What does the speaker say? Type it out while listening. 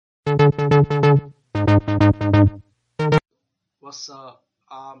What's up?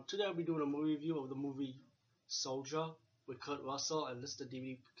 Today I'll be doing a movie review of the movie Soldier with Kurt Russell, and this is the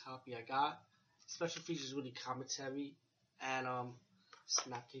DVD copy I got. Special features really commentary and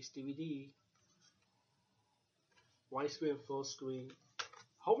Snapcase DVD, widescreen, full screen.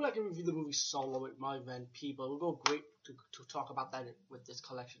 Hopefully I can review the movie solo with my Van P, but we'll go great to talk about that with this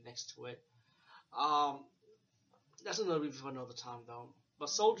collection next to it. Um, that's another review for another time though. But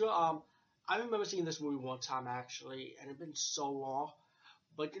Soldier, I remember seeing this movie one time actually, and it's been so long.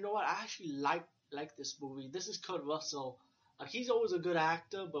 But you know what? I actually like this movie. This is Kurt Russell. He's always a good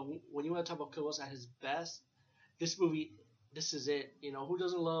actor, but when you want to talk about Kurt Russell at his best, this movie, this is it. You know, who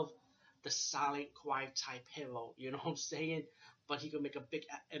doesn't love the silent, quiet type hero? You know what I'm saying? But he can make a big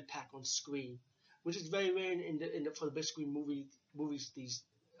impact on screen, which is very rare for the big screen movies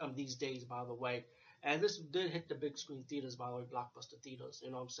these days, by the way. And this did hit the big screen theaters, by the way, blockbuster theaters. You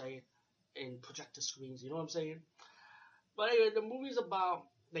know what I'm saying? In projector screens. You know what I'm saying? But anyway, the movie's about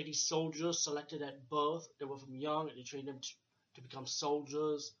like these soldiers selected at birth. They were from young, and they trained them to become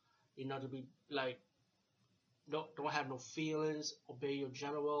soldiers. You know, to be like don't have no feelings, obey your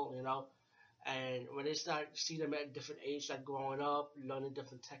general. You know, and when they start see them at different age, like growing up, learning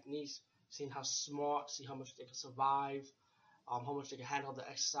different techniques, seeing how smart, see how much they can survive, how much they can handle the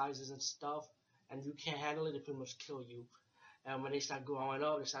exercises and stuff. And if you can't handle it, they pretty much kill you. And when they start growing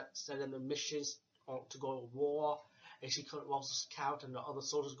up, they start sending them missions to go to war. They see Kurt Russell's count and the other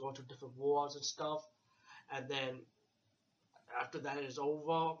soldiers going to different wars and stuff. And then after that is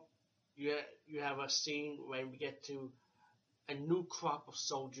over, you have a scene when we get to a new crop of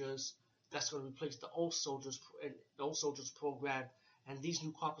soldiers that's going to replace the old soldiers program. And these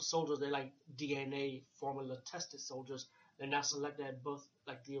new crop of soldiers, they're like DNA formula tested soldiers. They're not selected at birth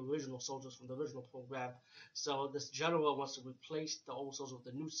like the original soldiers from the original program. So this general wants to replace the old soldiers with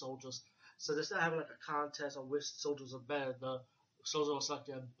the new soldiers. So they're not having like a contest on which soldiers are better. The soldiers are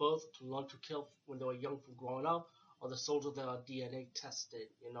selected at birth to learn to kill when they were young from growing up, or the soldiers that are DNA tested,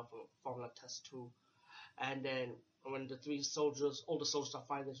 you know, from formula test 2. And then when the three soldiers, older soldiers, are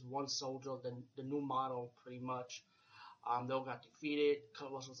fighting this one soldier, then the new model pretty much, they all got defeated.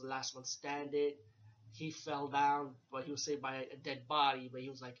 Kurt Russell was the last one standing. He fell down, but he was saved by a dead body, but he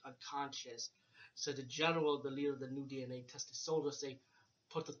was like unconscious. So the general, the leader of the new DNA tested soldiers, say,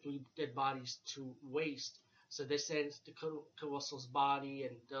 put the three dead bodies to waste. So they sent the Kurt Russell's body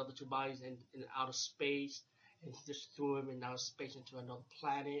and the other two bodies in outer space, and he just threw him in outer space into another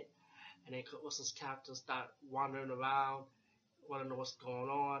planet. And then Kurt Russell's characters start wandering around, want to know what's going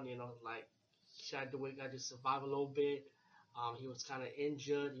on. You know, like tried to wake up to survive a little bit. He was kind of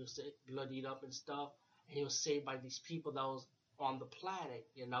injured. He was bloodied up and stuff, and he was saved by these people that was on the planet.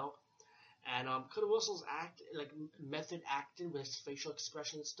 You know, and Kurt Russell's method acting with his facial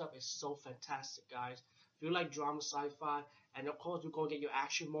expression and stuff is so fantastic, guys. If you like drama, sci-fi, and of course you're gonna get your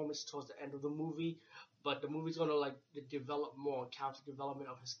action moments towards the end of the movie, but the movie's gonna like develop more character development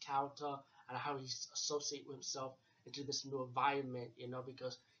of his character and how he's associate with himself into this new environment, you know,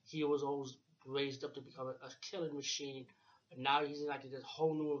 because he was always raised up to become a killing machine, but now he's in like this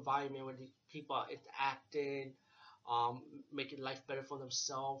whole new environment where the people are interacting, making life better for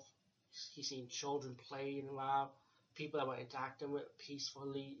themselves. He's seen children playing around, people that were interacting with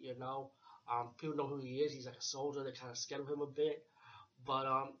peacefully, you know. People know who he is. He's like a soldier. They're kind of scared of him a bit, but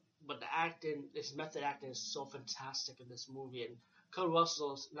the acting, this method acting is so fantastic in this movie. And Kurt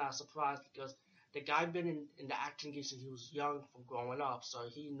Russell is not surprised because the guy been in the acting game since he was young from growing up, so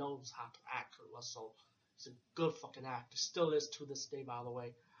he knows how to act. Kurt Russell, he's a good fucking actor. Still is to this day, by the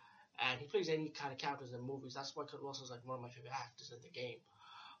way. And he plays any kind of characters in movies. That's why Kurt Russell is like one of my favorite actors in the game.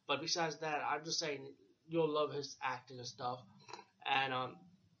 But besides that, I'm just saying you'll love his acting and stuff. And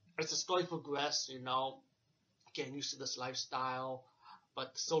as the story progressed, you know, getting used to this lifestyle,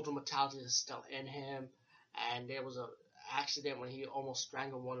 but the soldier mentality is still in him. And there was a accident when he almost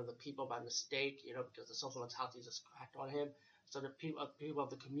strangled one of the people by mistake, you know, because the social mentality is just cracked on him. So the people of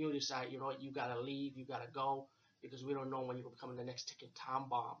the community side, you know what, you gotta leave, you gotta go, because we don't know when you're becoming the next ticking time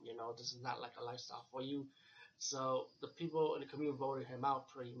bomb. You know, this is not like a lifestyle for you. So the people in the community voted him out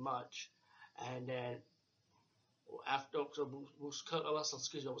pretty much. And then after so Bruce Willis,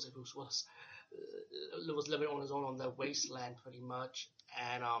 excuse me, I was say Bruce Willis, was living on his own on the wasteland pretty much.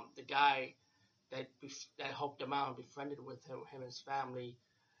 And the guy that helped him out and befriended with him and his family,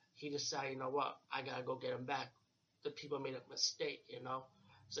 he decided, you know what, I gotta go get him back. The people made a mistake, you know.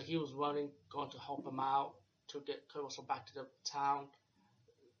 So he was running, going to help him out to get Kurt Russell back to the town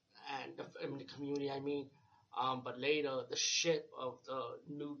and the community, I mean. But later, the ship of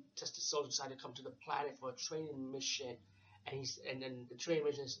the new tested soldier decided to come to the planet for a training mission, and then the training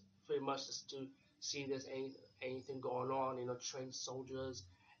mission is pretty much just to see if there's anything going on. Trained soldiers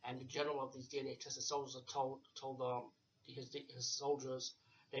and the general of these DNA tested soldiers are told his soldiers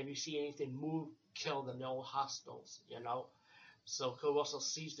that if you see anything move, kill them. They're all hostiles. So Kurt Russell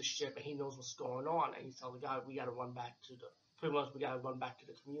sees the ship and he knows what's going on, and he tells the guy, we gotta run back to the pretty much we gotta run back to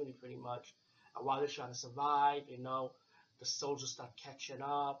the community pretty much. And while they're trying to survive, the soldiers start catching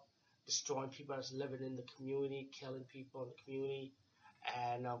up, destroying people that's living in the community, killing people in the community,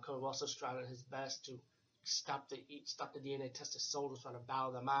 and Kurt Russell's trying his best to stop the DNA tested soldiers, trying to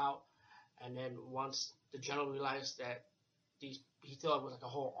battle them out. And then once the general realized that he thought it was like a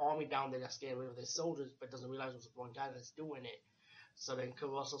whole army down there that's getting rid of their soldiers, but doesn't realize it was one guy that's doing it. So then Kurt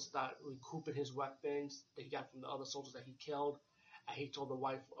Russell started recouping his weapons that he got from the other soldiers that he killed, and he told the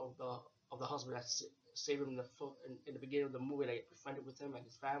wife of the husband that saved him in the beginning of the movie, that he befriended with him and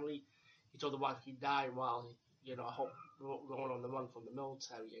his family. He told the wife he died while I hope going on the run from the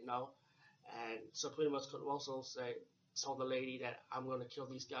military. And so pretty much Kurt Russell told the lady that I'm going to kill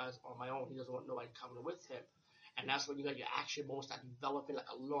these guys on my own. He doesn't want nobody coming with him. And that's when you got your action moments start developing, like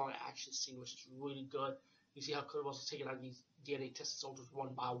a long action scene, which is really good. You see how Kurt Russell's taking out these DNA tested soldiers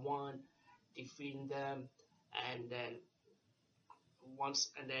one by one, defeating them, and then once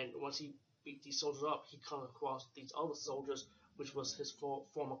he beat these soldiers up, he comes across these other soldiers, which was his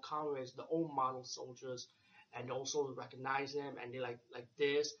former comrades, the old model soldiers, and those soldiers recognize him, and they like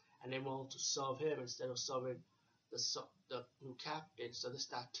this, and they want to serve him instead of serving the new captain. So they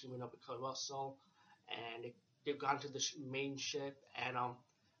start teaming up with Kurt Russell, and they've gone to the main ship and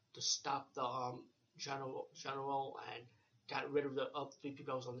to stop the general and got rid of the other 3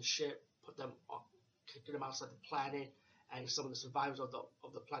 people that was on the ship, kicked them outside the planet, and some of the survivors of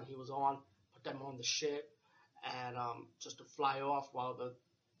the planet he was on, put them on the ship, and just to fly off while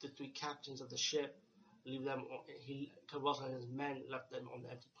the 3 captains of the ship leave them. Kurt Russell and his men left them on the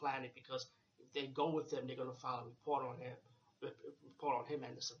empty planet, because if they go with him, they're gonna file a report on him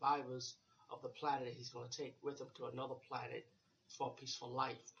and the survivors of the planet that he's going to take with him to another planet for a peaceful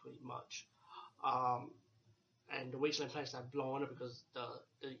life, pretty much. And the wasteland planet started blowing up because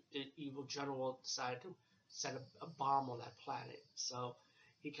the evil general decided to set a bomb on that planet. So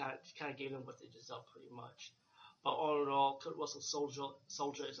he kind of gave them what they deserved, pretty much. But all in all, Kurt Russell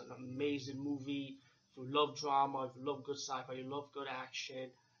Soldier is an amazing movie. If you love drama, if you love good sci-fi, you love good action,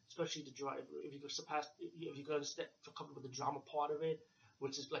 especially the drama. If you could come up with the drama part of it,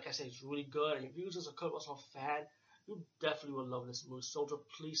 which is, like I said, it's really good. And if you're just a Kurt Russell fan, you definitely will love this movie. Soldier,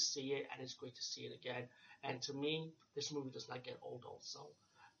 please see it, and it's great to see it again. And to me, this movie does not get old also.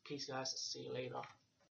 Peace, guys. See you later.